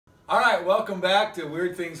All right, welcome back to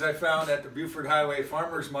Weird Things I Found at the Buford Highway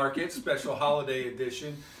Farmers Market, special holiday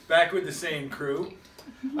edition. Back with the same crew.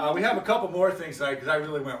 We have a couple more things tonight because I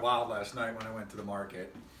really went wild last night when I went to the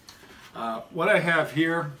market. What I have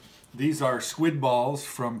here, these are squid balls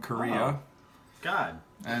from Korea. Oh, God.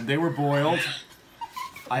 And they were boiled.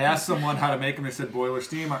 I asked someone how to make them. They said boiler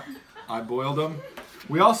steam. I boiled them.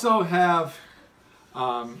 We also have,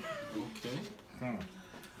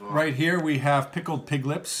 right here we have pickled pig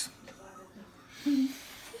lips. I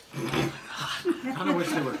kind of wish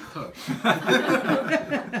they were cooked.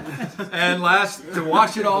 And last, to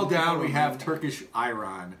wash it all down, we have Turkish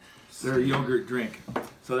Ayran, their yogurt drink.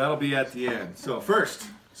 So that'll be at the end. So first,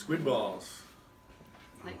 squid balls.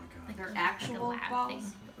 Like our actual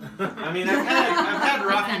balls? I mean, I've had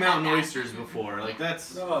Rocky Mountain oysters before. Like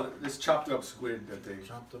that's No, this chopped up squid that they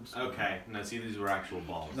chopped up. Squid. Okay, no, see, these were actual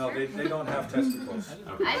balls. No, they don't have testicles.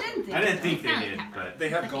 Okay. I didn't think they did, but they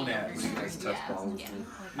have gonads. balls.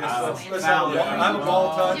 I'm a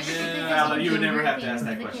ball touch. Yeah, you would never have to ask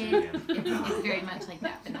that question again. It's very much like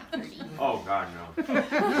that, but not 30. Oh God, no.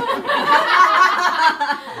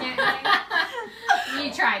 You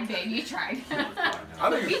tried, babe. You tried. I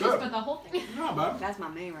think We it's just good. put the whole thing. No, but That's my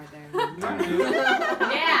main right there.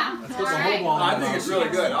 Yeah. Let's put the whole ball. I think it's really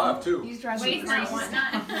good. I'll have two. Wait, not one.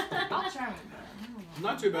 I'll try one.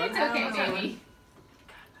 Not too bad. It's okay, baby.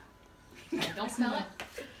 Don't smell it.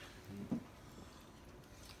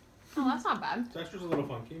 Oh, that's not bad. Texture's a little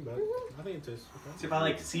funky, but I think it tastes okay. See, if I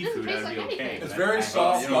like seafood, Doesn't I'd be taste like okay. anything. It's very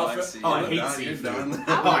soft. Oh, I hate seafood.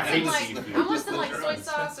 I I hate like seafood. I want some like soy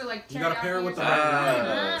sauce or like You gotta pair it with the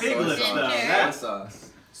Pig lips, though. That's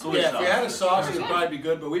sauce. soy Yeah, if sauce. you had a sauce, it would probably be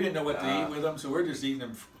good, but we didn't know what to eat with them, so we're just eating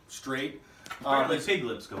them straight. Apparently pig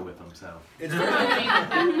lips go with them, so. It's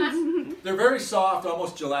very, they're very soft,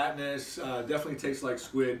 almost gelatinous. Definitely tastes like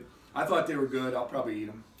squid. I thought they were good. I'll probably eat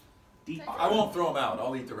them. Deep I won't throw them out.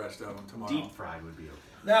 I'll eat the rest of them tomorrow. Deep fried would be okay.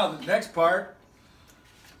 Now, the next part,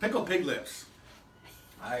 pickled pig lips.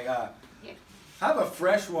 I have a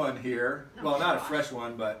fresh one here. Well, not a fresh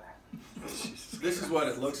one, but this is what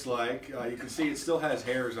it looks like. You can see it still has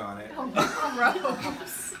hairs on it.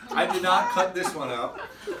 Gross. I did not cut this one up.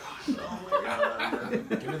 Give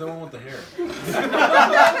me the one with the hair.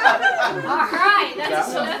 All right,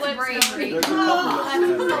 that's brave.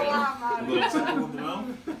 There's a couple That's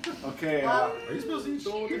brave. Okay, Are you supposed to eat the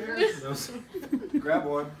one with the hair? grab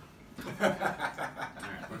one. Alright,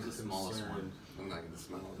 where's the smallest one? I'm not gonna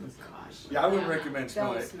smell it. Yeah, I wouldn't recommend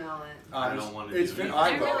smelling Don't it. smell it. I don't want to It's do it. I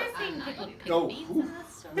I remember seeing pickled pig Oh, beans whew. in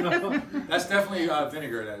this store. That's definitely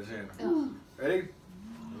vinegar that is in. Ready?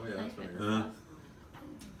 Oh yeah, that's vinegar.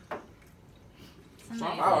 Somebody's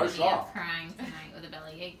Wow, gonna it's be soft. up crying tonight with a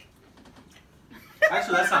bellyache.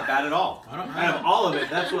 Actually, that's not bad at all. I don't- Out of all of it,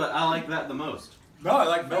 that's what I like that the most. No, I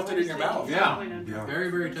like melted in your mouth. Yeah.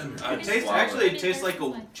 Very, very tender. It tastes actually it tastes like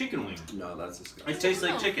a chicken wing. No, that's disgusting. It tastes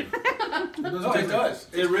like chicken. It doesn't No, it taste like, does.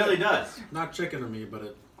 It really does. not chicken to me, but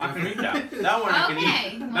it. I can eat that. That one I can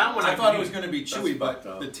Okay. eat. That one I I thought can it was eat. going to be chewy, but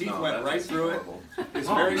the teeth went right through it. It's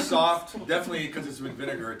Oh. very soft. Definitely because it's with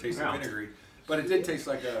vinegar, it tastes Yeah. vinegary. But it did taste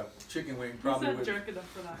like a chicken wing, probably He's not with. drunk enough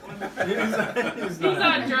for that one. He's He's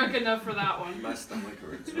not drunk enough for that one. My stomach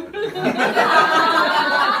hurts. Right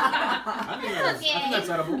I think that's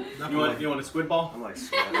edible. You want a squid ball? I'm like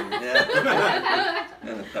sweating. Yeah.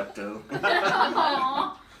 And a Pepto.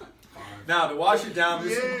 Aw. Now to wash it down,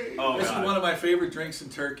 this is Oh God. one of my favorite drinks in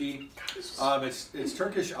Turkey. It's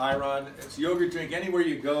Turkish Ayran. It's a yogurt drink. Anywhere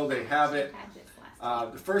you go, they have it. Had this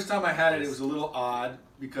last The first time I had it, it was a little odd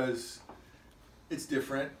because it's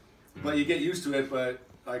different, but you get used to it. But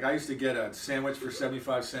like I used to get a sandwich for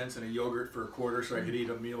 75 cents and a yogurt for a quarter, so I could eat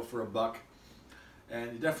a meal for $1.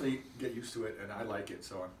 And you definitely get used to it, and I like it,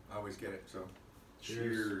 so I always get it. So,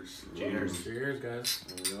 cheers. Cheers. Cheers, guys.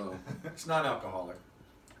 There we go. It's non-alcoholic.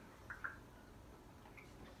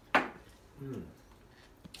 Yeah.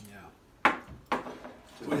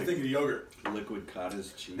 What do you think of the yogurt? Liquid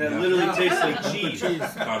cottage cheese. That literally tastes like cheese.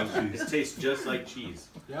 Cottage cheese. It tastes just like cheese.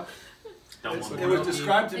 Yep. Don't It want was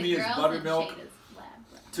described to The me as girls in buttermilk. shade is lab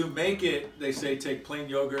grown. To make it, they say take plain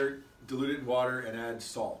yogurt, dilute it in water, and add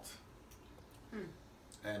salt.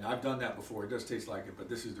 And I've done that before. It does taste like it, but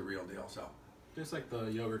this is the real deal. So. Just like the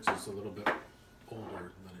yogurt's just a little bit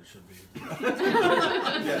older than it should be.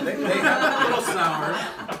 Yeah, they A have. little sour.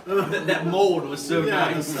 that mold was so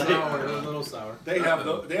Yeah, nice. sour. A little sour. They have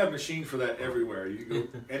machines for that everywhere. You go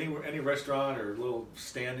any restaurant or little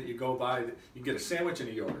stand that you go by, you can get a sandwich and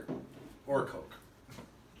a yogurt or a Coke.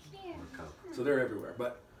 Yeah. So they're everywhere.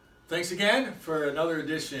 But thanks again for another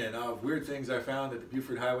edition of Weird Things I Found at the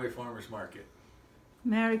Buford Highway Farmers Market.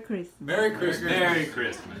 Merry Christmas. Merry Christmas. Merry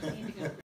Christmas.